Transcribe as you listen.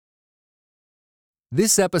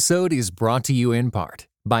This episode is brought to you in part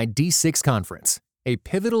by D6 Conference, a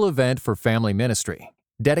pivotal event for family ministry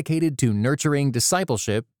dedicated to nurturing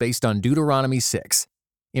discipleship based on Deuteronomy 6.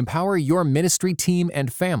 Empower your ministry team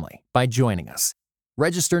and family by joining us.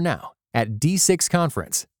 Register now at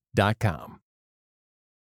d6conference.com.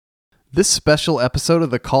 This special episode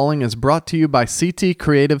of The Calling is brought to you by CT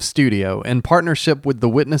Creative Studio in partnership with the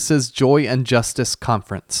Witnesses Joy and Justice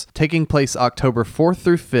Conference, taking place October 4th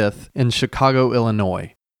through 5th in Chicago,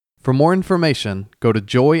 Illinois. For more information, go to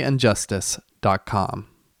joyandjustice.com.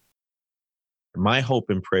 My hope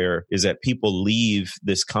and prayer is that people leave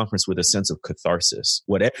this conference with a sense of catharsis.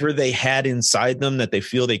 Whatever they had inside them that they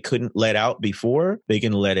feel they couldn't let out before, they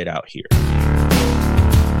can let it out here.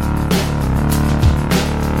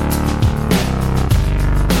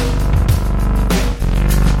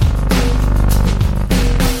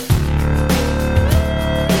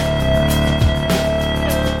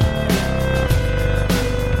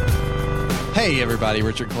 Hey everybody,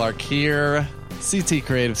 Richard Clark here, CT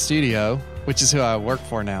Creative Studio, which is who I work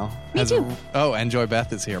for now. Me too. And Joy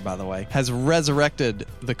Beth is here, by the way, has resurrected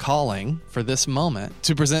The Calling for this moment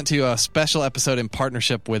to present to you a special episode in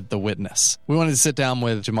partnership with The Witness. We wanted to sit down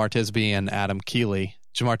with Jemar Tisby and Adam Keeley.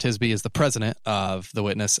 Jemar Tisby is the president of The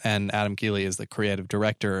Witness, and Adam Keeley is the creative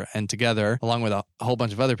director. And together, along with a whole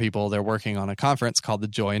bunch of other people, they're working on a conference called the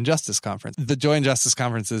Joy and Justice Conference. The Joy and Justice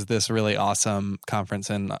Conference is this really awesome conference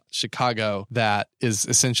in Chicago that is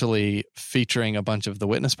essentially featuring a bunch of The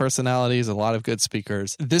Witness personalities, a lot of good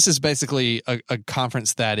speakers. This is basically a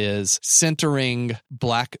conference that is centering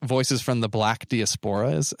Black voices from the Black diaspora,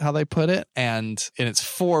 is how they put it. And it's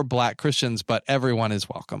for Black Christians, but everyone is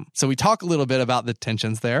welcome. So we talk a little bit about the tension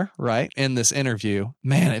there, right? In this interview.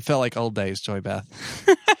 Man, it felt like old days, Joy Beth.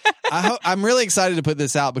 I'm really excited to put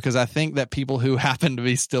this out because I think that people who happen to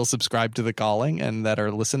be still subscribed to The Calling and that are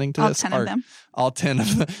listening to this are all 10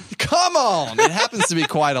 of them. Come on! It happens to be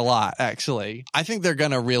quite a lot, actually. I think they're going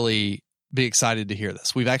to really be excited to hear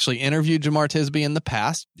this. We've actually interviewed Jemar Tisby in the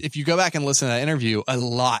past. If you go back and listen to that interview, a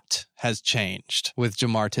lot has changed with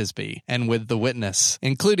Jemar Tisby and with The Witness,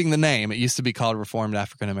 including the name. It used to be called Reformed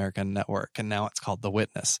African American Network, and now it's called The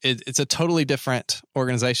Witness. It's a totally different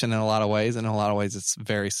organization in a lot of ways, and in a lot of ways it's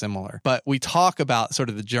very similar. But we talk about sort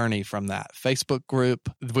of the journey from that Facebook group,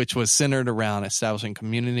 which was centered around establishing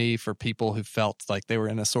community for people who felt like they were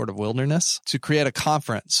in a sort of wilderness, to create a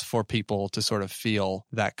conference for people to sort of feel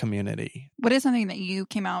that community. What is something that you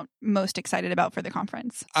came out most excited about for the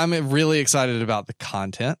conference? I'm really excited about the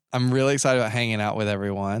content. I'm really excited about hanging out with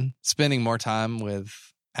everyone, spending more time with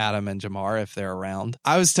Adam and Jemar if they're around.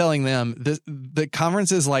 I was telling them the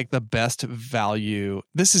conference is like the best value.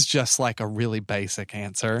 This is just like a really basic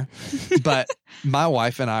answer, but my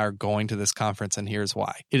wife and I are going to this conference, and here's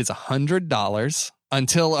why. It is $100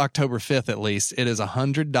 until October 5th, at least. It is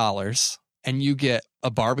 $100, and you get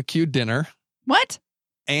a barbecue dinner. What?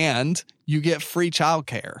 And you get free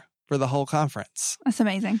childcare for the whole conference. That's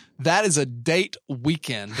amazing. That is a date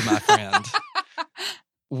weekend, my friend.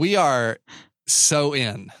 We are so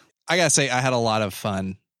in. I got to say, I had a lot of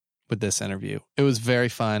fun with this interview. It was very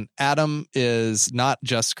fun. Adam is not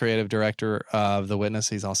just creative director of The Witness.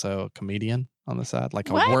 He's also a comedian on the side, like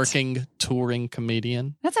a working, touring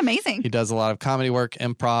comedian. That's amazing. He does a lot of comedy work,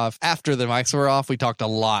 improv. After the mics were off, we talked a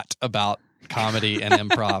lot about comedy and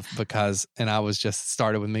improv and I was just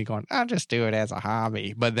started with me going, I'll just do it as a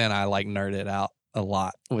hobby. But then I like nerded out a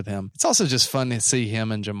lot with him. It's also just fun to see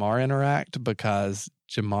him and Jemar interact because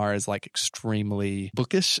Jemar is like extremely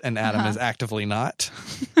bookish and Adam is actively not.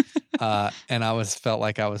 And I felt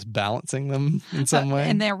like I was balancing them in some way.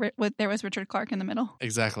 And there was Richard Clark in the middle.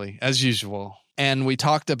 Exactly, as usual. And we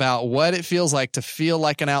talked about what it feels like to feel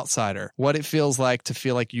like an outsider, what it feels like to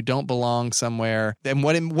feel like you don't belong somewhere, and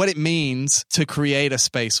what it means to create a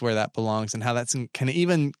space where that belongs, and how that can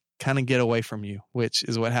even kind of get away from you, which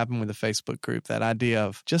is what happened with the Facebook group. That idea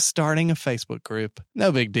of just starting a Facebook group,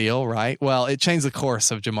 no big deal, right? Well, it changed the course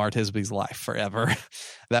of Jemar Tisby's life forever.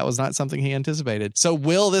 That was not something he anticipated. So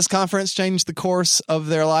will this conference change the course of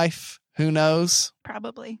their life? Who knows?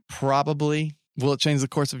 Probably. Will it change the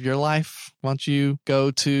course of your life? Why don't you go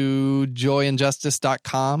to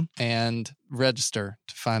joyandjustice.com and register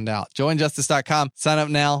to find out. joyandjustice.com. Sign up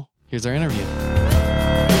now. Here's our interview.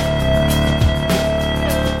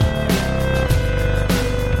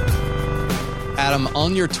 Adam,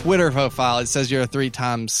 on your Twitter profile, it says you're a 3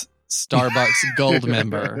 times Starbucks Gold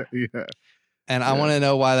member. Yeah. And I want to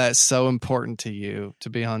know why that's so important to you to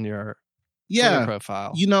be on your Twitter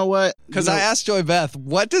profile. You know what? Because I asked Joy Beth,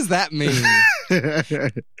 what does that mean?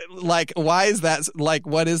 Like, why is that? Like,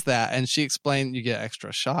 what is that? And she explained you get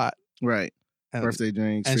extra shot. Right. birthday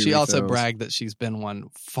drinks. And free she also refills. bragged that she's been one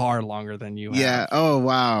far longer than you Yeah. have. Oh,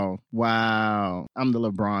 wow. Wow. I'm the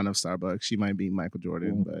LeBron of Starbucks. She might be Michael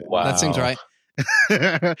Jordan, but Wow. That seems right.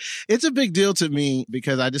 it's a big deal to me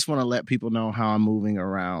because I just want to let people know how I'm moving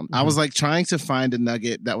around. I was like trying to find a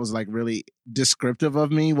nugget that was like really descriptive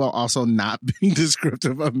of me while also not being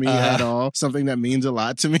descriptive of me at all. Something that means a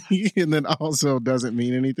lot to me and then also doesn't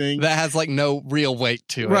mean anything. That has like no real weight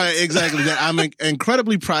to it. Right, exactly. That I'm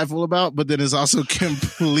incredibly prideful about, but then is also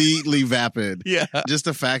completely vapid. Yeah. Just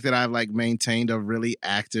the fact that I've like maintained a really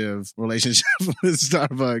active relationship with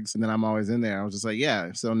Starbucks and then I'm always in there. I was just like,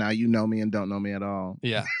 yeah, so now you know me and don't know me at all.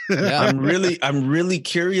 Yeah. I'm really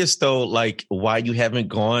curious though, like why you haven't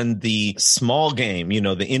gone the small game, you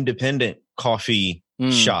know, the independent coffee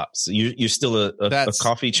shops. You're still a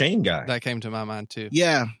coffee chain guy. That came to my mind too.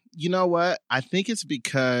 Yeah. You know what? I think it's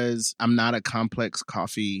because I'm not a complex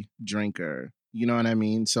coffee drinker. You know what I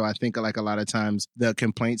mean? So I think like a lot of times the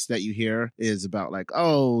complaints that you hear is about like,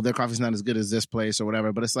 oh, their coffee's not as good as this place or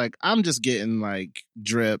whatever. But it's like, I'm just getting like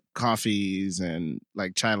drip coffees and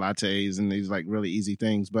like chai lattes and these like really easy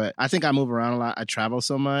things. But I think I move around a lot. I travel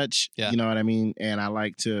so much. Yeah. You know what I mean? And I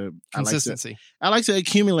like to Consistency. I like to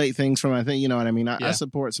accumulate things from my thing. You know what I mean? I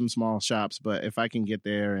support some small shops, but if I can get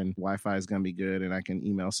there and Wi-Fi is going to be good and I can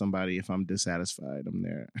email somebody if I'm dissatisfied, I'm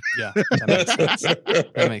there. Yeah.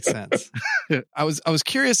 That makes sense. I was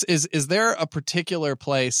curious, is there a particular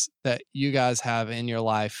place that you guys have in your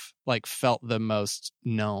life like felt the most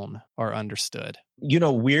known or understood? You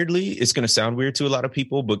know, weirdly, it's going to sound weird to a lot of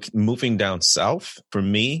people, but moving down south for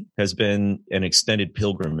me has been an extended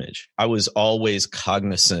pilgrimage. I was always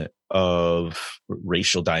cognizant of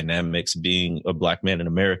racial dynamics being a Black man in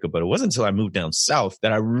America, but it wasn't until I moved down south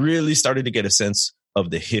that I really started to get a sense of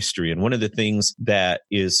the history. And one of the things that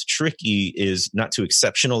is tricky is not to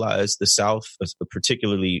exceptionalize the South,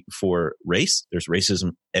 particularly for race. There's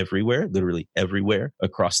racism everywhere, literally everywhere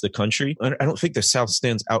across the country. I don't think the South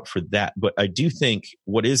stands out for that, but I do think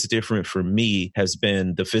what is different for me has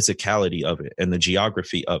been the physicality of it and the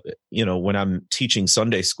geography of it. You know, when I'm teaching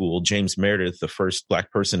Sunday school, James Meredith, the first Black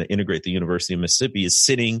person to integrate the University of Mississippi, is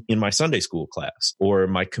sitting in my Sunday school class, or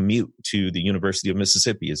my commute to the University of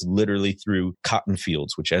Mississippi is literally through cotton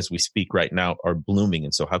fields, which as we speak right now are blooming.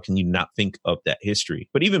 And so how can you not think of that history?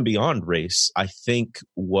 But even beyond race, I think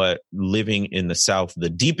what living in the South, the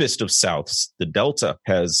deepest of Souths, the Delta,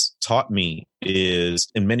 has taught me is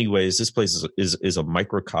in many ways, this place is a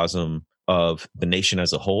microcosm of the nation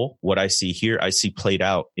as a whole. What I see here, I see played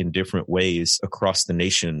out in different ways across the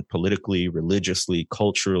nation, politically, religiously,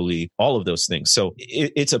 culturally, all of those things. So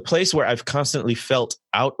it's a place where I've constantly felt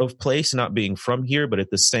out of place, not being from here, but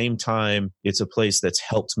at the same time, it's a place that's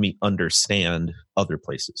helped me understand other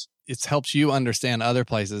places. It's helped you understand other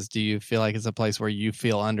places. Do you feel like it's a place where you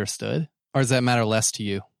feel understood, or does that matter less to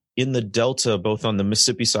you? In the Delta, both on the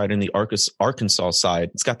Mississippi side and the Arkansas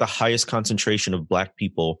side, it's got the highest concentration of Black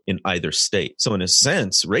people in either state. So in a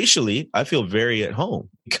sense, racially, I feel very at home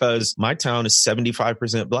because my town is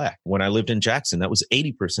 75% Black. When I lived in Jackson, that was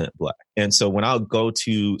 80% Black. And so when I'll go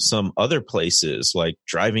to some other places, like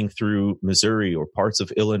driving through Missouri or parts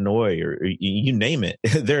of Illinois or you name it,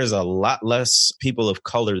 there's a lot less people of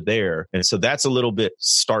color there. And so that's a little bit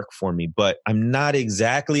stark for me. But I'm not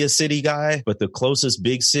exactly a city guy, but the closest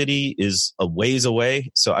big city is a ways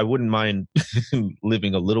away. So I wouldn't mind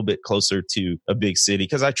living a little bit closer to a big city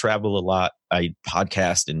because I travel a lot. I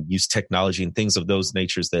podcast and use technology and things of those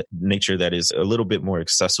nature that is a little bit more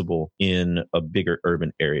accessible in a bigger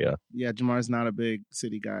urban area. Yeah, Jamar's not a big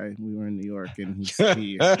city guy. We were in New York and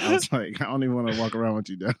I was like, I don't even want to walk around with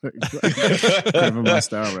you, Doug. Grabbing my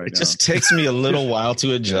style right It now. just takes me a little while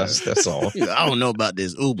to adjust. That's all. I don't know about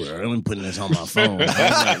this Uber. I'm putting this on my phone.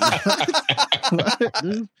 I was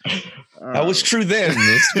like, That was true then.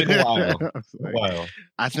 It's been a while.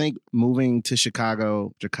 I think moving to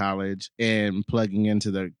Chicago to college and plugging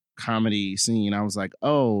into the comedy scene, I was like,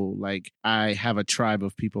 oh, like I have a tribe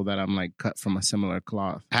of people that I'm like cut from a similar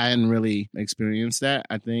cloth. I hadn't really experienced that.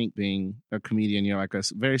 I think being a comedian, you're like a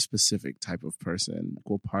very specific type of person,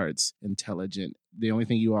 equal parts intelligent. The only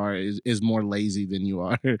thing you are is more lazy than you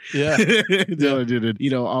are. Yeah. Diligent. You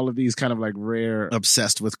know, all of these kind of like rare,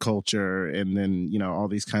 obsessed with culture and then, you know, all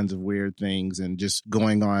these kinds of weird things and just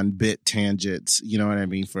going on bit tangents, you know what I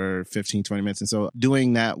mean, for 15, 20 minutes. And so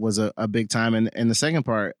doing that was a big time. And the second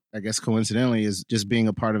part, I guess coincidentally, is just being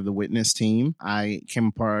a part of the Witness team. I came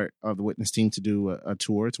a part of the Witness team to do a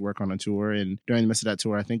tour, to work on a tour. And during the midst of that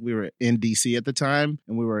tour, I think we were in DC at the time.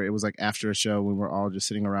 And it was like after a show, we were all just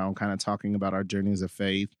sitting around kind of talking about our journeys of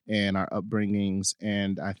faith and our upbringings.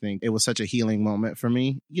 And I think it was such a healing moment for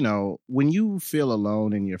me. You know, when you feel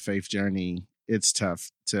alone in your faith journey, it's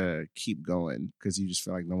tough to keep going because you just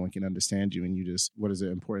feel like no one can understand you. And you just, what is the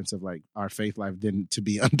importance of like our faith life didn't to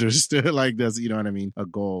be understood? Like that's, you know what I mean? A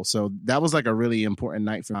goal. So that was like a really important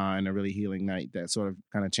night for me and a really healing night that sort of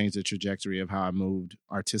kind of changed the trajectory of how I moved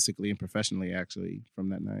artistically and professionally actually from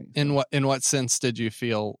that night. In what sense did you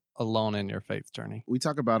feel alone in your faith journey? We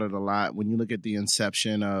talk about it a lot. When you look at the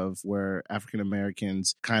inception of where African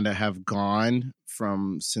Americans kind of have gone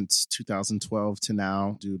from since 2012 to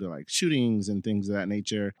now due to like shootings and things of that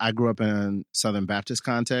nature. I grew up in a Southern Baptist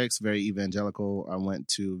context, very evangelical. I went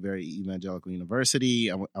to very evangelical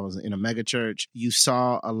university. I was in a mega church. You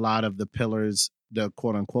saw a lot of the pillars, the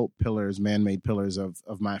quote unquote pillars, man-made pillars of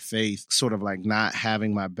my faith, sort of like not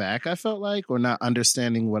having my back, I felt like, or not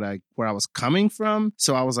understanding where I was coming from.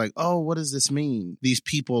 So I was like, oh, what does this mean? These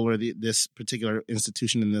people or this particular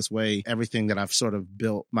institution in this way, everything that I've sort of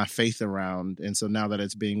built my faith around. And so now that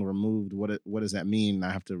it's being removed, what does that mean?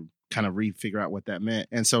 I have to kind of figure out what that meant.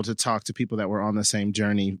 And so to talk to people that were on the same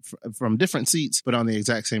journey from different seats, but on the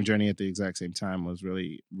exact same journey at the exact same time was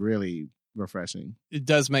really, really refreshing. It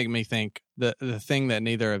does make me think the thing that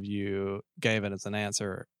neither of you gave it as an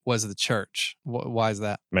answer was the church. Why is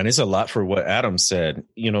that? Man, it's a lot for what Adam said,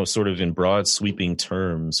 sort of in broad sweeping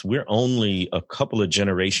terms. We're only a couple of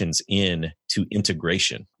generations in to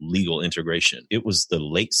integration, legal integration. It was the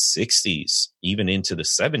late 60s, even into the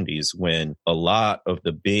 70s, when a lot of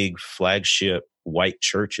the big flagship white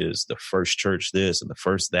churches, the First Church this and the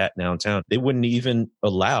First that downtown, they wouldn't even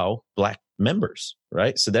allow Black members,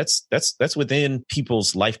 right? So that's within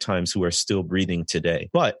people's lifetimes who are still breathing today.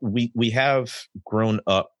 But we have grown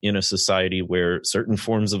up in a society where certain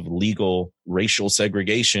forms of legal racial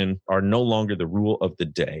segregation are no longer the rule of the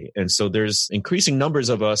day. And so there's increasing numbers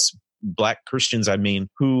of us, Black Christians,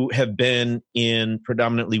 who have been in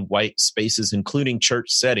predominantly white spaces, including church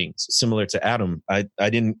settings, similar to Adam. I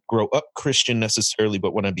didn't grow up Christian necessarily,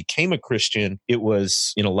 but when I became a Christian, it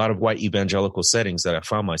was in a lot of white evangelical settings that I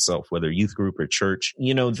found myself, whether youth group or church.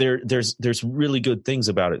 There's really good things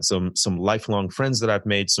about it. Some lifelong friends that I've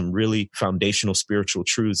made, some really foundational spiritual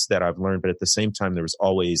truths that I've learned. But at the same time, there was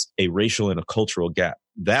always a racial and a cultural gap.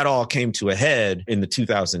 That all came to a head in the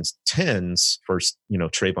 2010s. First,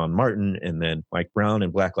 Trayvon Martin, and then Mike Brown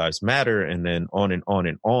and Black Lives Matter, and then on and on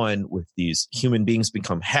and on with these human beings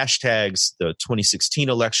become hashtags, the 2016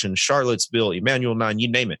 election, Charlottesville, Emanuel 9,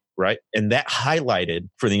 you name it, right? And that highlighted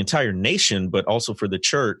for the entire nation, but also for the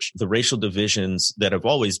church, the racial divisions that have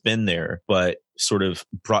always been there, but sort of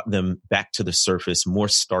brought them back to the surface more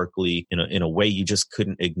starkly in a way you just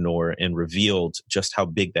couldn't ignore, and revealed just how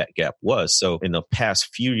big that gap was. So in the past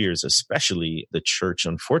few years, especially, the church,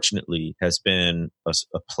 unfortunately, has been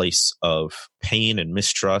a place of pain and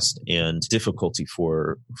mistrust and difficulty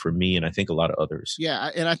for me, and I think a lot of others. Yeah,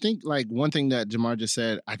 and I think like one thing that Jamar just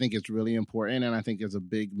said, I think it's really important, and I think is a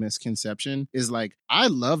big misconception, is like, I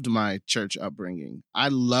loved my church upbringing. I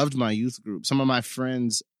loved my youth group. Some of my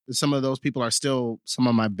friends, some of those people are still some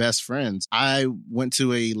of my best friends. I went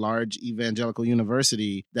to a large evangelical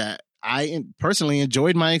university that I personally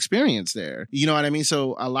enjoyed my experience there. You know what I mean?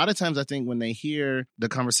 So a lot of times I think when they hear the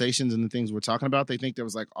conversations and the things we're talking about, they think there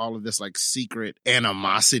was like all of this like secret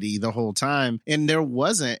animosity the whole time. And there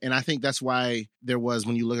wasn't. And I think that's why there was,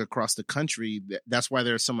 when you look across the country, that's why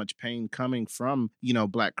there's so much pain coming from,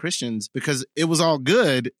 Black Christians, because it was all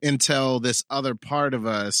good until this other part of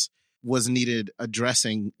us was needed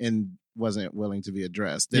addressing and wasn't willing to be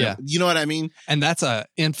addressed. Yeah. You know what I mean? And that's a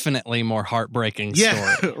infinitely more heartbreaking story.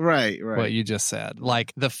 Yeah, right. What you just said.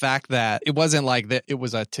 Like the fact that it wasn't like that it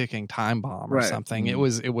was a ticking time bomb or something.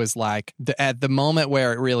 Mm-hmm. It was like at the moment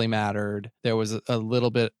where it really mattered, there was a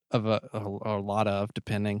little bit of a lot of,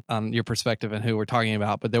 depending on your perspective and who we're talking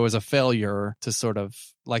about, but there was a failure to sort of,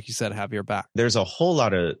 like you said, have your back. There's a whole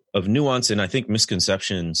lot of nuance and I think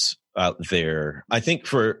misconceptions out there. I think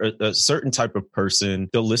for a certain type of person,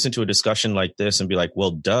 they'll listen to a discussion like this and be like,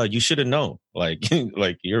 well, duh, you should have known. Like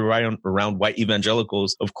you're right around white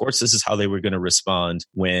evangelicals. Of course, this is how they were going to respond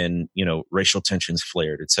when, racial tensions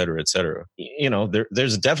flared, et cetera, et cetera.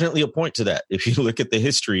 There's definitely a point to that. If you look at the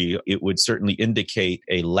history, it would certainly indicate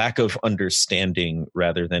a lack of understanding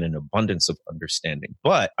rather than an abundance of understanding.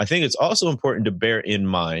 But I think it's also important to bear in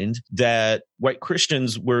mind that white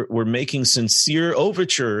Christians were making sincere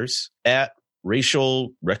overtures at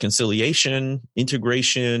racial reconciliation,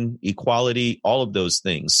 integration, equality, all of those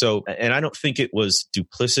things. So, and I don't think it was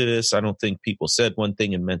duplicitous. I don't think people said one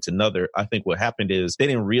thing and meant another. I think what happened is they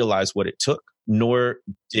didn't realize what it took nor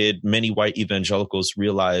did many white evangelicals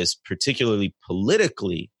realize, particularly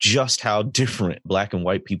politically, just how different Black and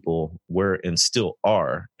white people were and still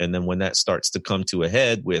are. And then when that starts to come to a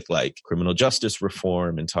head with like criminal justice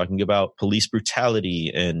reform and talking about police brutality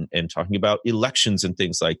and talking about elections and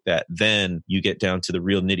things like that, then you get down to the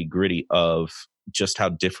real nitty gritty of just how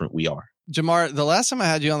different we are. Jamar, the last time I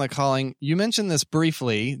had you on the calling, you mentioned this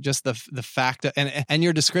briefly, just the fact, and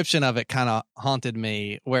your description of it kind of haunted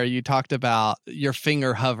me, where you talked about your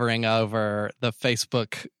finger hovering over the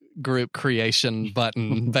Facebook group creation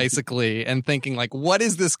button, basically, and thinking like, what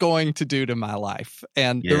is this going to do to my life?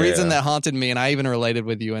 And the reason that haunted me, and I even related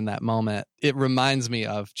with you in that moment, it reminds me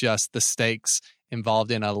of just the stakes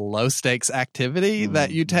involved in a low stakes activity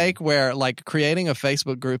that you take, where like creating a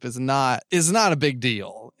Facebook group is not a big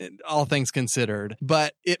deal, all things considered,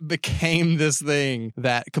 but it became this thing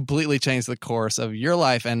that completely changed the course of your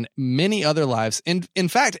life and many other lives. In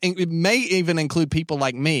fact, it may even include people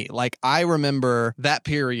like me. Like I remember that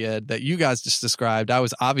period that you guys just described. I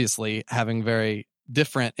was obviously having very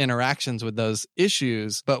different interactions with those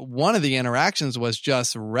issues, but one of the interactions was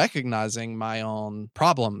just recognizing my own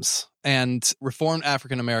problems. And Reformed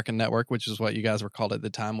African American Network, which is what you guys were called at the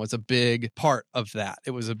time, was a big part of that.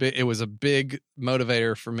 It was a big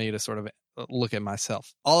motivator for me to sort of look at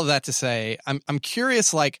myself. All of that to say, I'm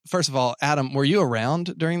curious, like, first of all, Adam, were you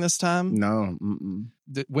around during this time? No.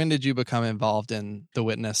 When did you become involved in The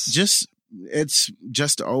Witness? It's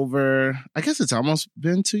just over, I guess it's almost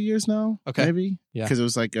been 2 years now. Okay. Maybe. Yeah. Because it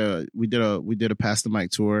was like we did a Pass the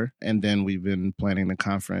Mic tour, and then we've been planning the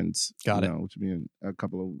conference. Got it. Which will be in a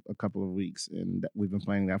couple of weeks, and we've been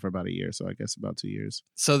planning that for about a year. So I guess about 2 years.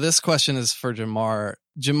 So this question is for Jamar.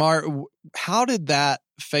 Jamar, how did that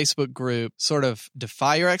Facebook group sort of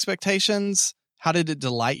defy your expectations? How did it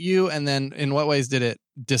delight you? And then in what ways did it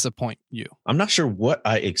disappoint you? I'm not sure what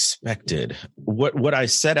I expected. What I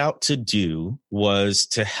set out to do was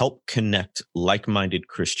to help connect like-minded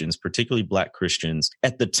Christians, particularly Black Christians.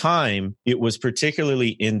 At the time, it was particularly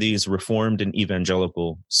in these Reformed and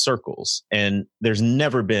evangelical circles. And there's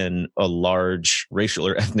never been a large racial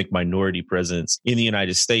or ethnic minority presence in the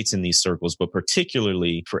United States in these circles, but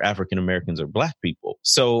particularly for African Americans or Black people.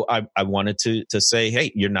 So I wanted to say,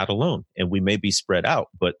 hey, you're not alone. And we may be spread out,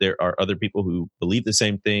 but there are other people who believe the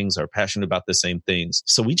same things, are passionate about the same things.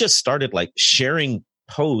 So we just started like sharing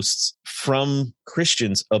posts from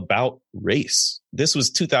Christians about race. This was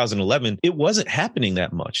 2011. It wasn't happening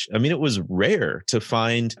that much. I mean, it was rare to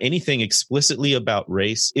find anything explicitly about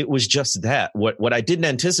race. It was just that. What I didn't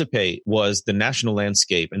anticipate was the national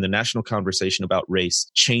landscape and the national conversation about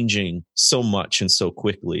race changing so much and so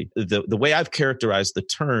quickly. The way I've characterized the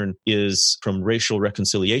turn is from racial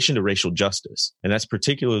reconciliation to racial justice. And that's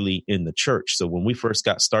particularly in the church. So when we first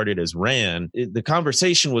got started as RAN, the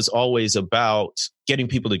conversation was always about getting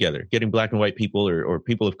people together, getting Black and white people or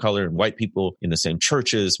people of color and white people in the same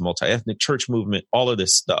churches, multi-ethnic church movement, all of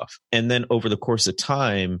this stuff. And then over the course of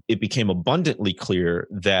time, it became abundantly clear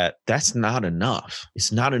that that's not enough.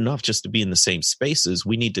 It's not enough just to be in the same spaces.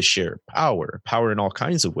 We need to share power in all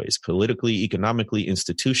kinds of ways, politically, economically,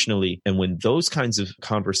 institutionally. And when those kinds of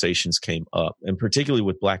conversations came up, and particularly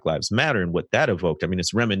with Black Lives Matter and what that evoked, I mean,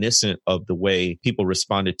 it's reminiscent of the way people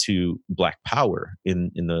responded to Black power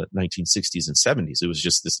in the 1960s and 70s. It was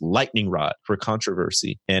just this lightning rod for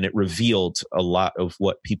controversy, and it revealed a lot of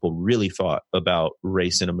what people really thought about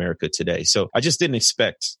race in America today. So I just didn't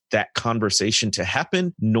expect that conversation to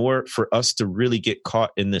happen, nor for us to really get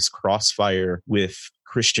caught in this crossfire with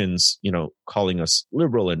Christians, calling us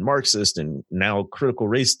liberal and Marxist and now critical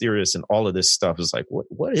race theorists and all of this stuff. Is like,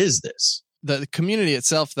 what is this? The community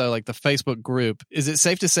itself, though, like the Facebook group, is it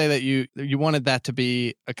safe to say that you wanted that to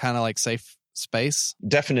be a kind of like safe space?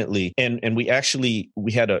 Definitely. And we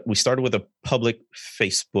started with a public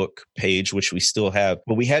Facebook page, which we still have,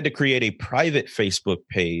 but we had to create a private Facebook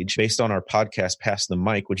page based on our podcast, Pass the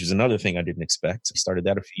Mic, which is another thing I didn't expect. We started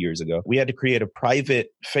that a few years ago. We had to create a private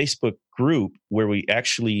Facebook group where we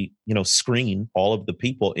actually, screen all of the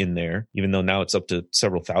people in there, even though now it's up to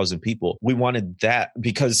several thousand people. We wanted that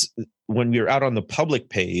because when we were out on the public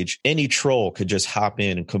page, any troll could just hop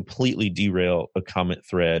in and completely derail a comment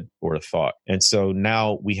thread or a thought. And so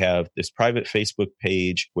now we have this private Facebook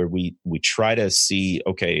page where we try to see,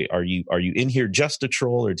 okay, are you in here just to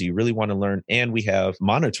troll, or do you really want to learn? And we have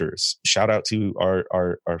monitors. Shout out to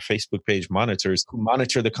our Facebook page monitors who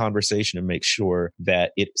monitor the conversation and make sure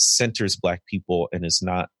that it centers Black people and is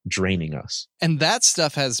not draining us. And that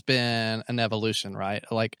stuff has been an evolution, right?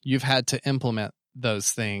 Like you've had to implement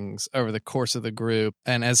those things over the course of the group.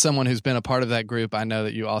 And as someone who's been a part of that group, I know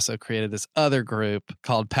that you also created this other group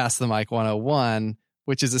called Pass the Mic 101,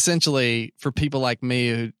 which is essentially for people like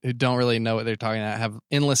me who don't really know what they're talking about, have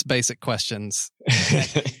endless basic questions.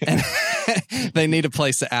 And they need a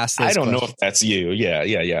place to ask those I don't questions. know if that's you. Yeah.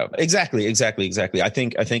 Exactly. I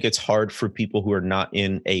think it's hard for people who are not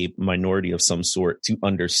in a minority of some sort to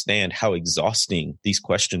understand how exhausting these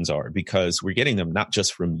questions are, because we're getting them not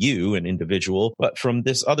just from you, an individual, but from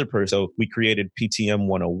this other person. So we created PTM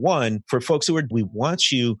 101 for folks we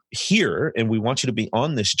want you here and we want you to be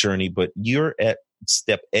on this journey, but you're at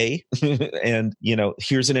step A and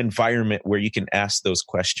here's an environment where you can ask those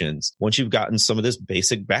questions. Once you've gotten some of this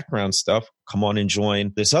basic background stuff, come on and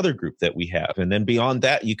join this other group that we have. And then beyond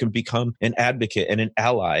that, you can become an advocate and an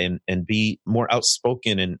ally and be more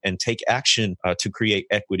outspoken and take action to create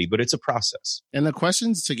equity. But it's a process. And the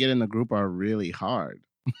questions to get in the group are really hard.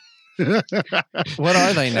 What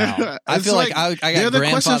are they now? I feel like I got they're the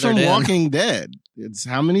questions from grandfathered in. Walking Dead. It's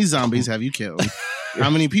how many zombies have you killed? How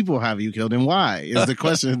many people have you killed and why? Is the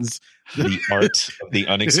questions. The art of the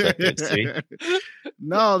unexpected. See?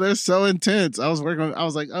 No, they're so intense. I was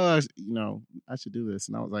like, oh, I should do this.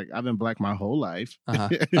 And I was like, I've been black my whole life.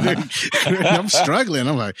 I'm struggling.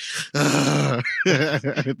 I'm like,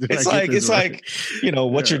 it's like,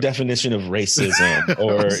 what's your definition of racism?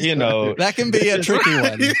 Or, that can be a tricky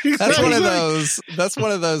one. That's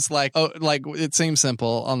one of those like it seems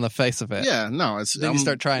simple on the face of it. Yeah, no, Then you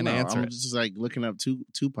start trying to answer I'm it. just like looking up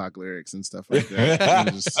Tupac lyrics and stuff like that.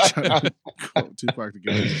 I'm just trying to quote Tupac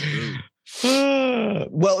together.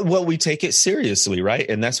 Well, we take it seriously, right?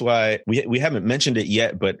 And that's why we haven't mentioned it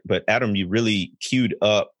yet, but Adam, you really queued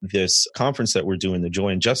up this conference that we're doing, the Joy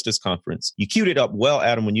and Justice Conference. You queued it up well,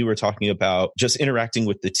 Adam, when you were talking about just interacting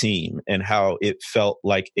with the team and how it felt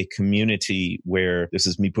like a community where, this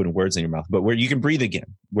is me putting words in your mouth, but where you can breathe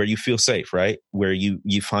again, where you feel safe, right? Where you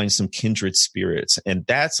find some kindred spirits. And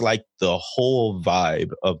that's like the whole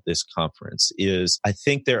vibe of this conference is, I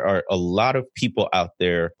think there are a lot of people out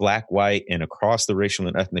there, Black, white, and across the racial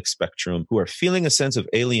and ethnic spectrum, who are feeling a sense of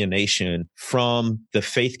alienation from the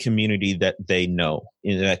faith community that they know.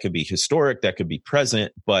 And that could be historic, that could be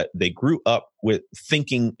present, but they grew up with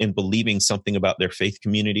thinking and believing something about their faith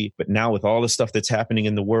community. But now with all the stuff that's happening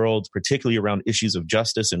in the world, particularly around issues of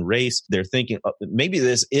justice and race, they're thinking, maybe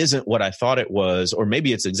this isn't what I thought it was, or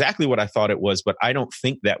maybe it's exactly what I thought it was, but I don't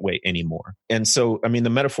think that way anymore. And so, I mean, the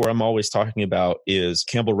metaphor I'm always talking about is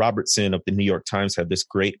Campbell Robertson of the New York Times had this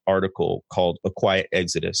great article called A Quiet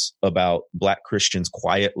Exodus about Black Christians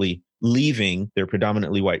quietly leaving their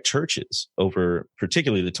predominantly white churches over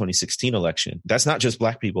particularly the 2016 election. That's not just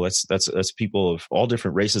Black people. That's people of all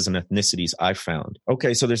different races and ethnicities I've found.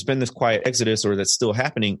 Okay, so there's been this quiet exodus, or that's still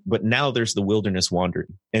happening, but now there's the wilderness wandering.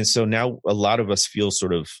 And so now a lot of us feel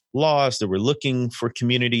sort of lost, that we're looking for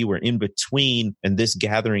community, we're in between, and this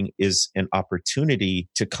gathering is an opportunity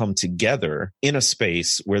to come together in a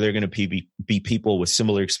space where they're going to be people with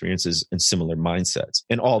similar experiences and similar mindsets.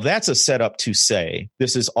 And all that's a setup to say,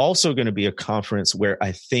 this is also going to be a conference where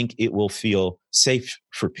I think it will feel safe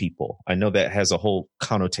for people. I know that has a whole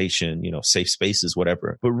connotation, safe spaces,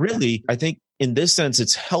 whatever. But really, I think in this sense,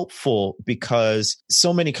 it's helpful because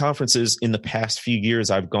so many conferences in the past few years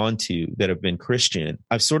I've gone to that have been Christian,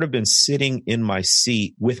 I've sort of been sitting in my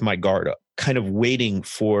seat with my guard up, kind of waiting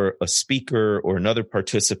for a speaker or another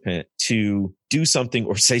participant to do something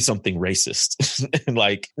or say something racist.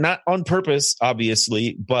 Like, not on purpose,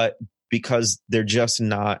 obviously, but because they're just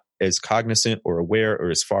not as cognizant or aware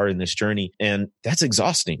or as far in this journey. And that's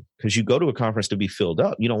exhausting because you go to a conference to be filled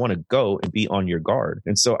up. You don't want to go and be on your guard.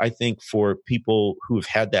 And so I think for people who have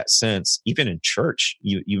had that sense, even in church,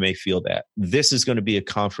 you may feel that this is going to be a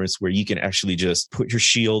conference where you can actually just put your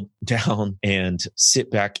shield down and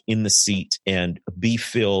sit back in the seat and be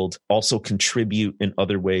filled, also contribute in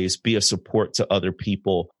other ways, be a support to other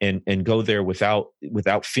people, and go there without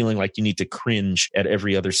feeling like you need to cringe at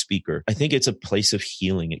every other speaker. I think it's a place of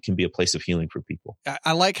healing. It can be a place of healing for people.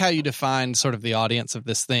 I like how you define sort of the audience of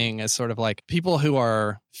this thing as sort of like people who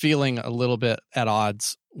are feeling a little bit at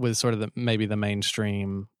odds with sort of maybe the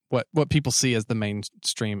mainstream, what people see as the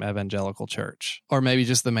mainstream evangelical church, or maybe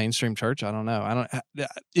just the mainstream church. I don't know.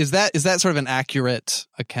 Is that sort of an accurate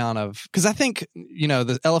account of, because I think,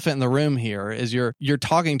 the elephant in the room here is you're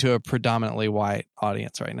talking to a predominantly white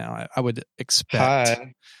audience right now. I would expect.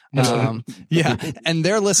 Hi. Yeah. And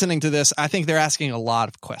they're listening to this. I think they're asking a lot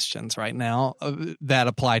of questions right now that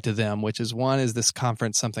apply to them, which is, one, is this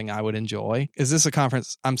conference something I would enjoy? Is this a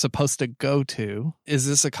conference I'm supposed to go to? Is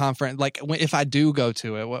this a conference, like, if I do go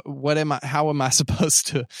to it, how am I supposed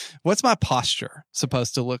to, what's my posture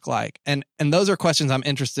supposed to look like? And those are questions I'm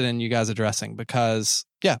interested in you guys addressing because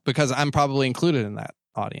I'm probably included in that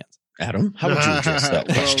audience. Adam, how would you address that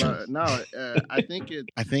question? I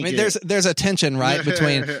think there's a tension, right,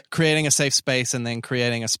 between creating a safe space and then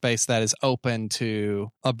creating a space that is open to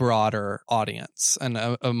a broader audience and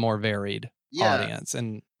a more varied audience.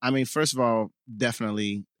 And I mean, first of all,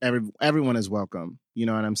 definitely everyone is welcome. You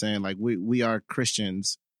know what I'm saying? Like we are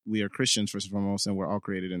Christians. We are Christians first and foremost, and we're all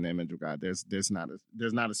created in the image of God. There's not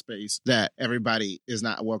a space that everybody is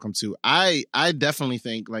not welcome to. I definitely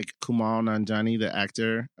think, like, Kumail Nanjiani, the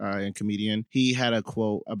actor and comedian, he had a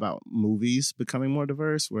quote about movies becoming more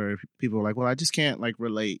diverse, where people were like, "Well, I just can't like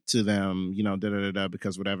relate to them, you know,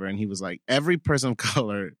 because whatever." And he was like, "Every person of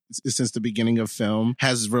color since the beginning of film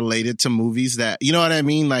has related to movies that, you know what I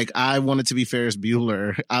mean? Like, I wanted to be Ferris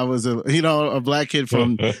Bueller. I was a black kid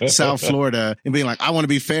from South Florida, and being like, I want to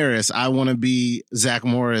be Ferris. I want to be Zach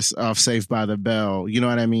Morris of Saved by the Bell. You know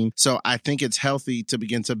what I mean? So I think it's healthy to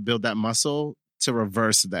begin to build that muscle to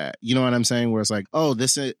reverse that. You know what I'm saying? Where it's like, oh,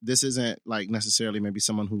 this isn't like necessarily maybe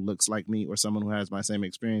someone who looks like me or someone who has my same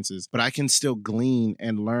experiences, but I can still glean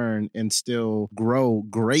and learn and still grow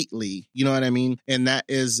greatly. You know what I mean? And that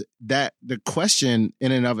the question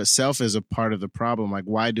in and of itself is a part of the problem. Like,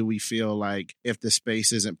 why do we feel like if the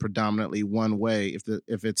space isn't predominantly one way,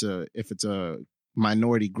 if it's a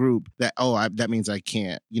minority group, that that means I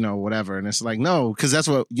can't, you know, whatever. And it's like, no, because that's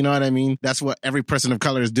what, you know what I mean, that's what every person of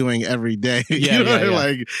color is doing every day.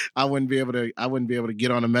 Like, I wouldn't be able to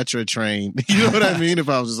get on a metro train, you know what I mean, if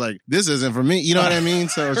I was just like, this isn't for me, you know what I mean?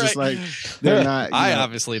 So it's just like, they're not, I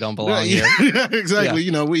obviously don't belong here. Exactly.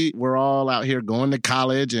 You know, we're all out here going to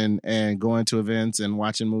college and going to events and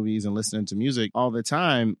watching movies and listening to music all the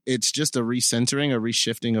time. It's just a recentering, a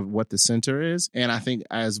reshifting of what the center is. And I think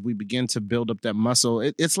as we begin to build up that muscle,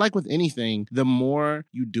 it's like with anything, the more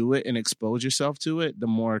you do it and expose yourself to it, the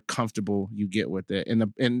more comfortable you get with it.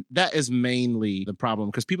 And that is mainly the problem,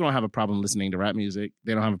 because people don't have a problem listening to rap music.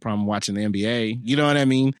 They don't have a problem watching the NBA. You know what I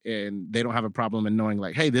mean? And they don't have a problem in knowing,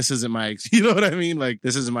 like, hey, this isn't my, you know what I mean? Like,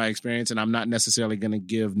 this isn't my experience, and I'm not necessarily going to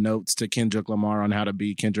give notes to Kendrick Lamar on how to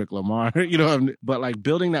be Kendrick Lamar, you know? But like,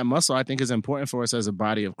 building that muscle, I think, is important for us as a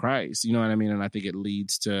body of Christ. You know what I mean? And I think it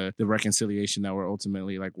leads to the reconciliation that we're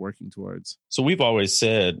ultimately like working towards. So we've always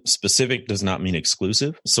said specific does not mean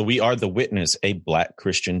exclusive. So we are The Witness, a Black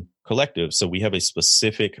Christian collective. So we have a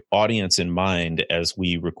specific audience in mind as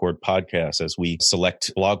we record podcasts, as we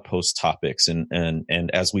select blog post topics, and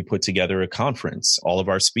as we put together a conference. All of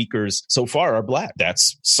our speakers so far are Black.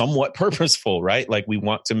 That's somewhat purposeful, right? Like, we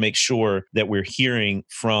want to make sure that we're hearing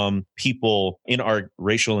from people in our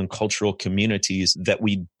racial and cultural communities that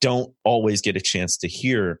we don't always get a chance to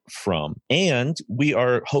hear from. And we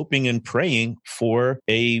are hoping and praying for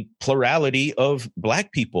a plurality of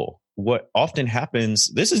Black people. What often happens,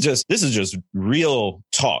 this is just real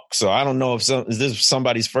talk. So I don't know if this is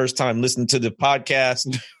somebody's first time listening to the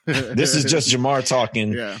podcast. This is just Jamar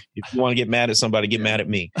talking. Yeah. If you want to get mad at somebody, get mad at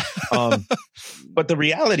me. But the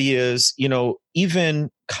reality is, you know, even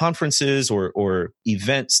conferences or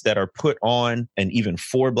events that are put on and even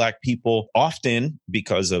for Black people, often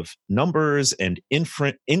because of numbers and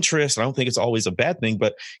interest, I don't think it's always a bad thing,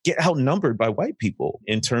 but get outnumbered by white people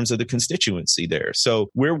in terms of the constituency there. So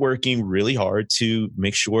we're working really hard to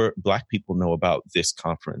make sure Black people know about this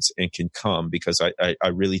conference and can come, because I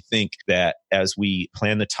really think that as we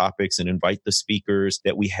plan the topics and invite the speakers,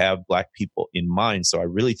 that we have Black people in mind. So I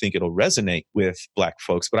really think it'll resonate with Black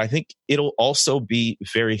folks, but I think it'll also be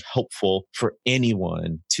very helpful for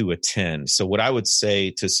anyone to attend. So what I would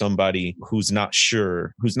say to somebody who's not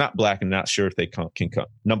Black and not sure if they can come,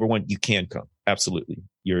 number one, you can come. Absolutely.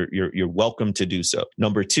 You're welcome to do so.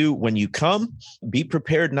 Number two, when you come, be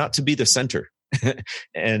prepared not to be the center.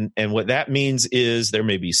 And what that means is there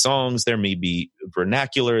may be songs, there may be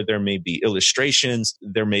vernacular, there may be illustrations,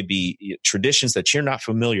 there may be traditions that you're not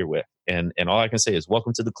familiar with. And all I can say is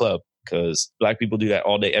welcome to the club, because Black people do that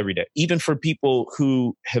all day, every day. Even for people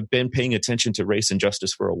who have been paying attention to race and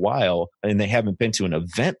justice for a while and they haven't been to an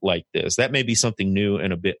event like this, that may be something new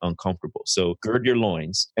and a bit uncomfortable. So gird your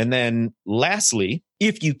loins. And then lastly,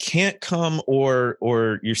 if you can't come or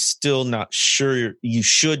you're still not sure you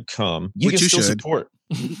should come, you can still support.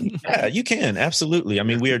 Yeah, you can. Absolutely. I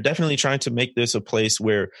mean, we are definitely trying to make this a place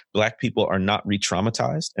where Black people are not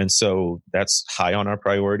re-traumatized. And so that's high on our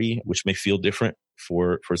priority, which may feel different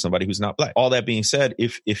for somebody who's not Black. All that being said,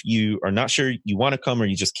 if you are not sure you want to come or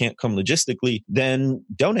you just can't come logistically, then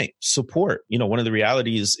donate, support. You know, one of the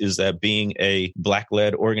realities is that being a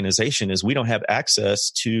Black-led organization is we don't have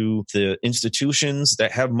access to the institutions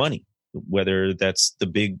that have money, whether that's the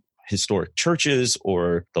big historic churches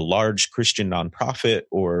or the large Christian nonprofit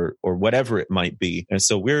or whatever it might be. And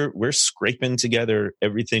so we're scraping together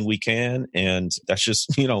everything we can. And that's just,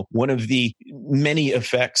 one of the many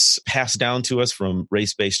effects passed down to us from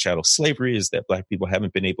race-based chattel slavery is that Black people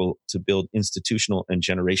haven't been able to build institutional and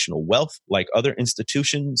generational wealth like other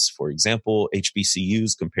institutions. For example,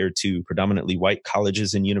 HBCUs compared to predominantly white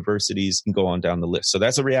colleges and universities, and go on down the list. So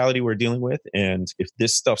that's a reality we're dealing with. And if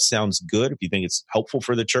this stuff sounds good, if you think it's helpful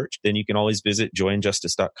for the church, then you can always visit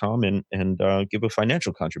joyandjustice.com and give a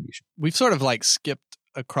financial contribution. We've sort of skipped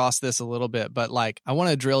across this a little bit, but I want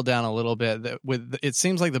to drill down a little bit it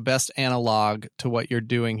seems like the best analog to what you're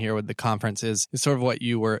doing here with the conference is sort of what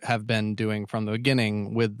you have been doing from the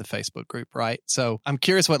beginning with the Facebook group, right? So I'm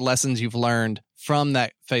curious what lessons you've learned from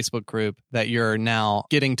that Facebook group that you're now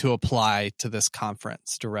getting to apply to this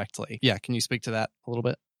conference directly. Yeah. Can you speak to that a little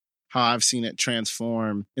bit? How I've seen it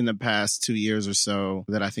transform in the past 2 years or so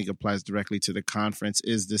that I think applies directly to the conference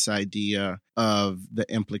is this idea of the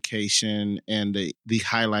implication and the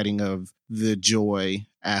highlighting of the joy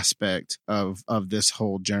aspect of this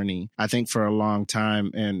whole journey. I think for a long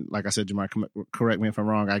time, and like I said, Jamar, correct me if I'm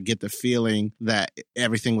wrong, I get the feeling that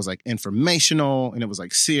everything was informational and it was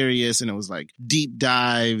serious and it was deep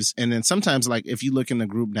dives. And then sometimes if you look in the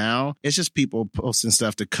group now, it's just people posting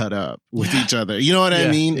stuff to cut up with each other. You know what I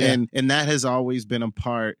mean? Yeah. And that has always been a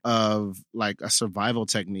part of a survival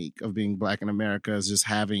technique of being Black in America, is just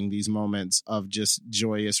having these moments of just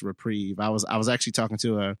joyous reprieve. I was actually talking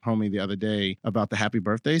to a homie the other day about the Happy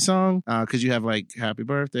Birthday song, because you have Happy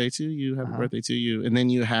Birthday to you, Happy Birthday to you, and then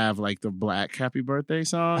you have the Black Happy Birthday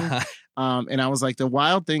song. And I was the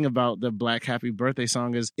wild thing about the Black Happy Birthday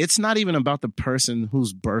song is it's not even about the person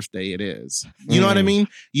whose birthday it is. You know what I mean?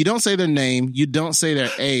 You don't say their name. You don't say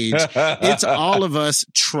their age. It's all of us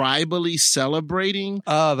tribally celebrating.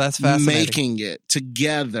 Oh, that's fascinating. Making it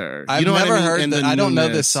together. I've never heard that. I don't know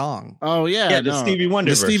this song. Oh, yeah. Yeah, the Stevie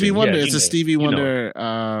Wonder version. Stevie Wonder. It's a Stevie Wonder.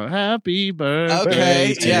 Happy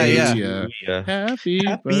birthday. Okay. Yeah. Happy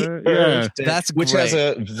birthday. Yeah. That's great. Which has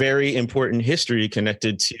a very important history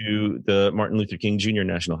connected to the Martin Luther King Jr.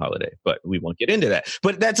 national holiday, but we won't get into that.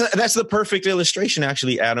 But that's the perfect illustration,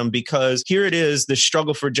 actually, Adam, because here it is, the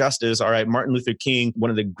struggle for justice. All right, Martin Luther King, one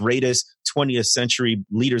of the greatest 20th century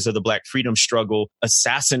leaders of the Black freedom struggle,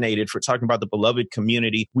 assassinated for talking about the beloved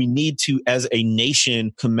community. We need to, as a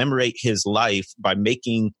nation, commemorate his life by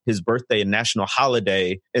making his birthday a national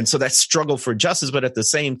holiday. And so that's struggle for justice. But at the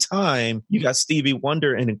same time, you got Stevie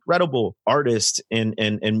Wonder, an incredible artist and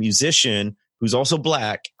musician, who's also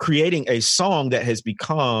Black, creating a song that has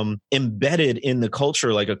become embedded in the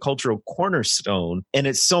culture, like a cultural cornerstone. And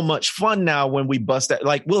it's so much fun now when we bust that.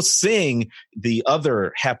 We'll sing the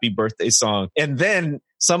other Happy Birthday song, and then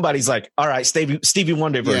somebody's all right, Stevie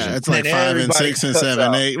Wonder version. Yeah, it's 5 and 6 and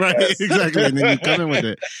 7, 8. Right, exactly. And then you come in with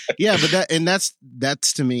it. Yeah, but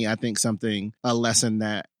that's to me, I think a lesson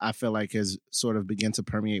that I feel has sort of begun to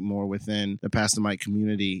permeate more within the Pastor Mike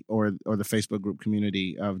community or the Facebook group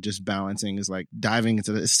community of just balancing is diving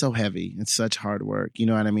into it's so heavy. It's such hard work. You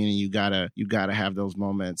know what I mean? And you gotta have those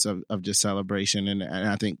moments of just celebration. And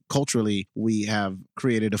I think culturally we have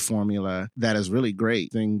created a formula that is really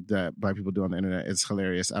great. Thing that Black people do on the internet. It's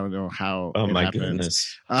hilarious. I don't know how. Oh my happens.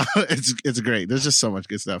 Goodness! It's great. There's just so much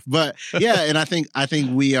good stuff. But yeah, and I think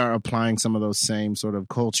we are applying some of those same sort of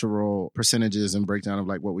cultural percentages and breakdown of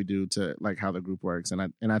what we do to how the group works. And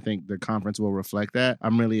I think the conference will reflect that.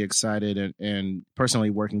 I'm really excited and personally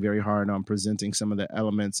working very hard on presenting some of the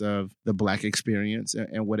elements of the Black experience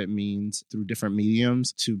and what it means through different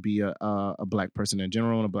mediums to be a Black person in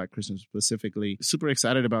general and a Black Christian specifically. Super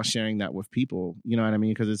excited about sharing that with people. You know what I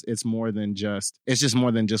mean? Because it's more than just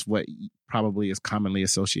more than just what probably is commonly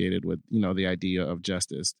associated with, the idea of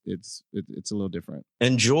justice. It's a little different.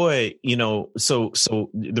 And joy, so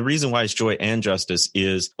the reason why it's joy and justice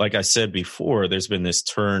is, like I said before, there's been this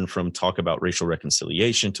turn from talk about racial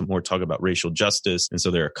reconciliation to more talk about racial justice. And so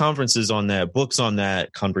there are conferences on that, books on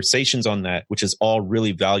that, conversations on that, which is all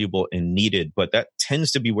really valuable and needed. But that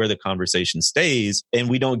tends to be where the conversation stays. And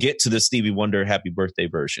we don't get to the Stevie Wonder Happy Birthday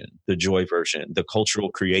version, the joy version, the cultural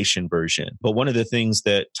creation version. But one of the things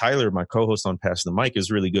that Tyler, my co-host on Pass the Mic,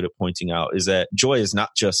 is really good at pointing out is that joy is not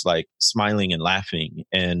just smiling and laughing.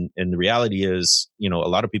 And the reality is,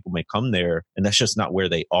 a lot of people may come there and that's just not where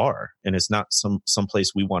they are. And it's not some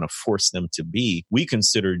place we want to force them to be. We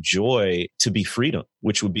consider joy to be freedom.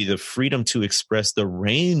 which would be the freedom to express the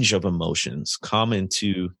range of emotions common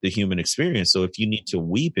to the human experience. So if you need to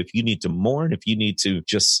weep, if you need to mourn, if you need to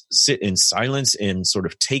just sit in silence and sort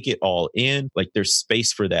of take it all in, like there's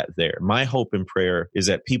space for that there. My hope and prayer is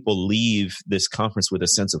that people leave this conference with a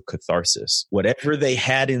sense of catharsis. Whatever they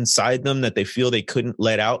had inside them that they feel they couldn't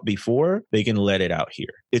let out before, they can let it out here.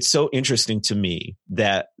 It's so interesting to me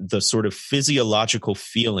that the sort of physiological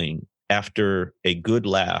feeling after a good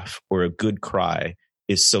laugh or a good cry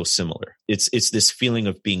is so similar. It's this feeling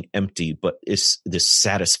of being empty, but it's this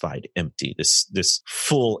satisfied empty, this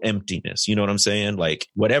full emptiness. You know what I'm saying? Like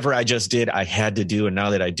whatever I just did, I had to do. And now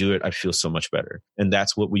that I do it, I feel so much better. And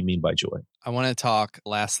that's what we mean by joy. I want to talk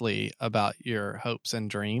lastly about your hopes and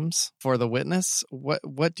dreams for the Witness.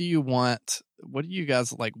 What do you want? What do you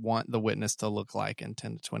guys want the Witness to look like in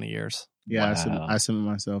 10 to 20 years? Yeah, wow. I submit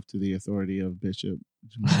myself to the authority of Bishop.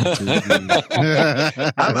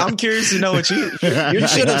 I'm curious to know what you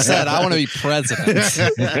should have said. I want to be president.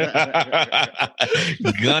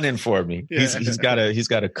 Gunning for me. He's got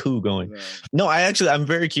a coup going. No, I'm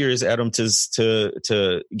very curious, Adam,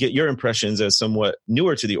 to get your impressions as somewhat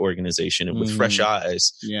newer to the organization and with fresh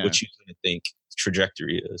eyes. Yeah. What you think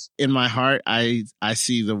trajectory is. In my heart, I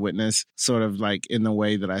see the Witness sort of like in the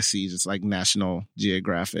way that I see just like National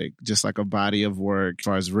Geographic, just like a body of work as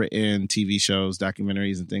far as written TV shows,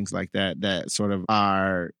 documentaries, and things like that sort of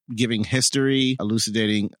are giving history,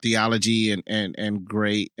 elucidating theology and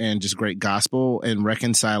great gospel and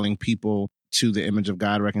reconciling people to the image of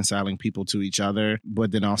God, reconciling people to each other,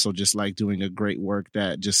 but then also just like doing a great work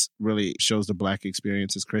that just really shows the Black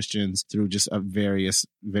experience as Christians through just various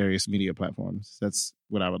media platforms. That's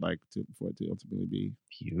what I would like for it to ultimately be.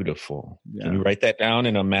 Beautiful. Yeah. Can you write that down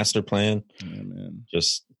in a master plan? Yeah, man.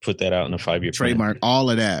 Just put that out in a 5-year trademark plan. All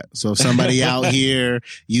of that. So if somebody out here,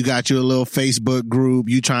 you got your little Facebook group,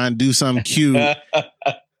 you try and do something cute.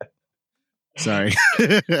 Sorry.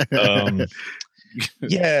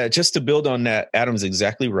 Yeah, just to build on that, Adam's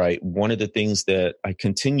exactly right. One of the things that I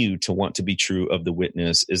continue to want to be true of the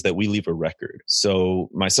Witness is that we leave a record. So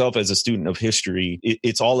myself as a student of history,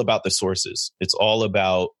 it's all about the sources. It's all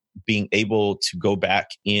about being able to go back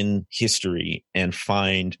in history and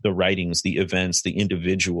find the writings, the events, the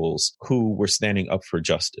individuals who were standing up for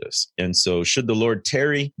justice. And so should the Lord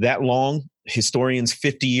tarry that long, historians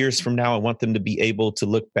 50 years from now, I want them to be able to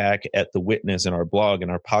look back at the Witness and our blog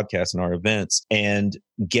and our podcast and our events and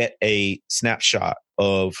get a snapshot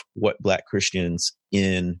of what Black Christians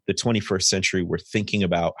in the 21st century were thinking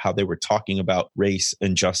about, how they were talking about race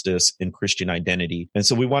and justice and Christian identity. And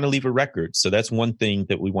so we want to leave a record. So that's one thing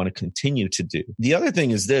that we want to continue to do. The other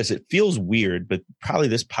thing is this, it feels weird, but probably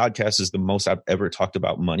this podcast is the most I've ever talked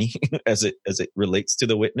about money as it relates to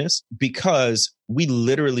the Witness, because we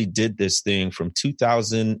literally did this thing from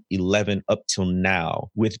 2011 up till now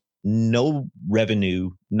with no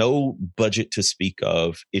revenue, no budget to speak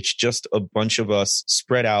of. It's just a bunch of us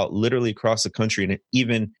spread out literally across the country and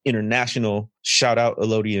even international. Shout out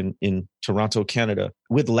Elodie in Toronto, Canada,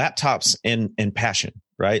 with laptops and passion.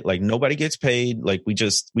 Right? Like nobody gets paid. Like we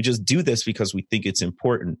just do this because we think it's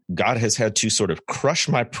important. God has had to sort of crush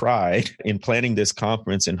my pride in planning this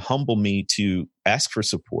conference and humble me to ask for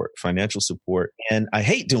support, financial support. And I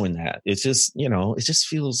hate doing that. It's just, it just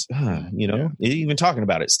feels, even talking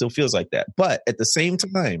about it still feels like that. But at the same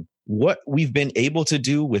time, what we've been able to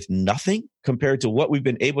do with nothing compared to what we've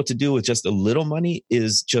been able to do with just a little money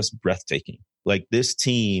is just breathtaking. Like this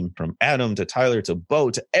team, from Adam to Tyler to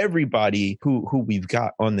Bo to everybody who we've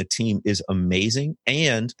got on the team is amazing.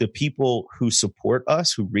 And the people who support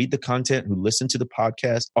us, who read the content, who listen to the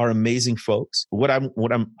podcast are amazing folks. What I'm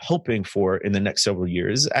hoping for in the next several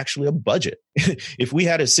years is actually a budget. If we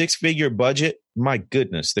had a 6-figure budget, my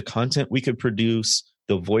goodness, the content we could produce,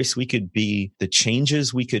 the voice we could be, the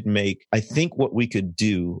changes we could make. I think what we could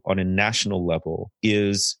do on a national level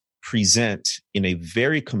is present in a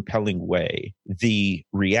very compelling way the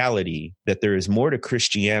reality that there is more to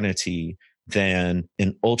Christianity than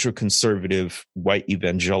an ultra-conservative white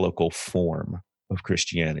evangelical form of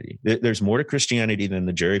Christianity. There's more to Christianity than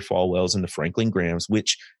the Jerry Falwells and the Franklin Grahams,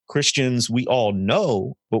 which Christians we all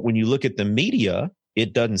know, but when you look at the media,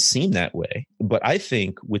 it doesn't seem that way. But I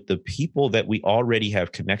think with the people that we already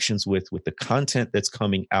have connections with the content that's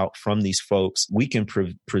coming out from these folks, we can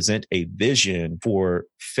present a vision for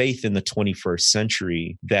faith in the 21st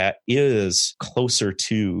century that is closer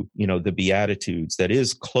to, the Beatitudes, that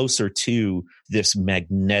is closer to this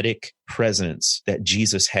magnetic presence that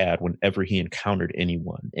Jesus had whenever he encountered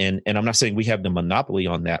anyone. And I'm not saying we have the monopoly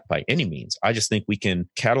on that by any means. I just think we can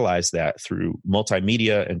catalyze that through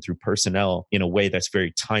multimedia and through personnel in a way that's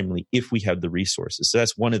very timely if we have the resources. So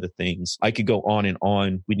that's one of the things. I could go on and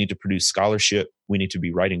on. We need to produce scholarship. We need to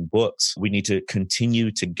be writing books. We need to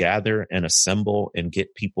continue to gather and assemble and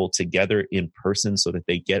get people together in person so that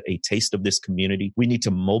they get a taste of this community. We need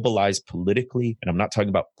to mobilize politically. And I'm not talking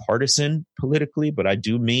about partisan politically, but I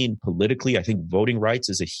do mean politically. I think voting rights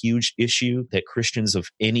is a huge issue that Christians of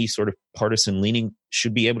any sort of partisan leaning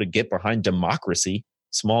should be able to get behind. Democracy,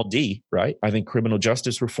 small d, right? I think criminal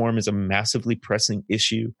justice reform is a massively pressing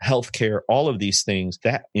issue. Healthcare, all of these things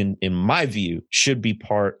that, in my view, should be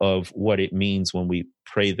part of what it means when we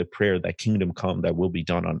pray the prayer, thy kingdom come, thy will be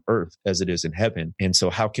done on earth as it is in heaven. And so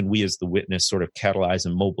how can we as the witness sort of catalyze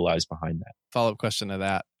and mobilize behind that? Follow-up question to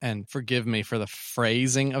that, and forgive me for the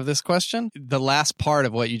phrasing of this question. The last part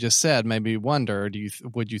of what you just said made me wonder,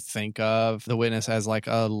 would you think of the Witness as like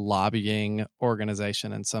a lobbying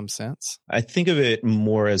organization in some sense? I think of it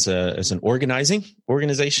more as an organizing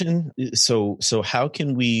organization. So how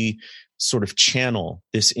can we sort of channel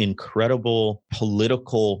this incredible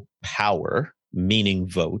political power, meaning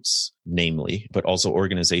votes, namely, but also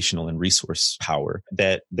organizational and resource power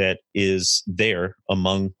that is there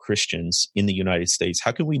among Christians in the United States?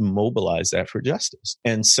 How can we mobilize that for justice?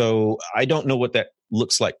 And so I don't know what that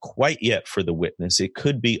looks like quite yet for the Witness. It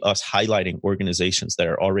could be us highlighting organizations that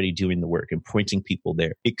are already doing the work and pointing people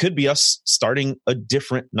there. It could be us starting a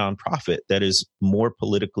different nonprofit that is more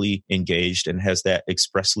politically engaged and has that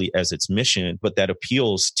expressly as its mission, but that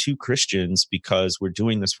appeals to Christians because we're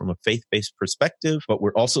doing this from a faith-based perspective, but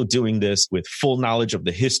we're also doing this with full knowledge of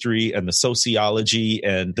the history and the sociology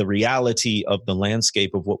and the reality of the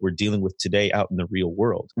landscape of what we're dealing with today out in the real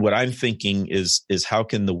world. What I'm thinking is how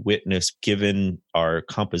can the Witness, given our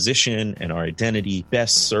composition and our identity,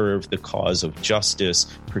 best serve the cause of justice,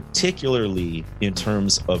 particularly in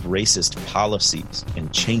terms of racist policies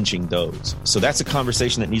and changing those. So that's a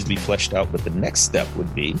conversation that needs to be fleshed out. But the next step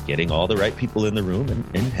would be getting all the right people in the room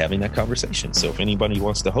and having that conversation. So if anybody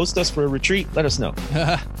wants to host us for a retreat, let us know.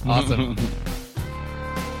 Awesome.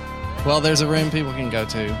 Well, there's a room people can go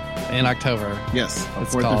to in October. Yes,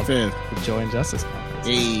 It's 4th called and 5th. the Joy and Justice Conference.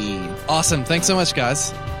 Hey. Awesome. Thanks so much,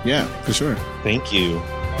 guys. Yeah, for sure. Thank you.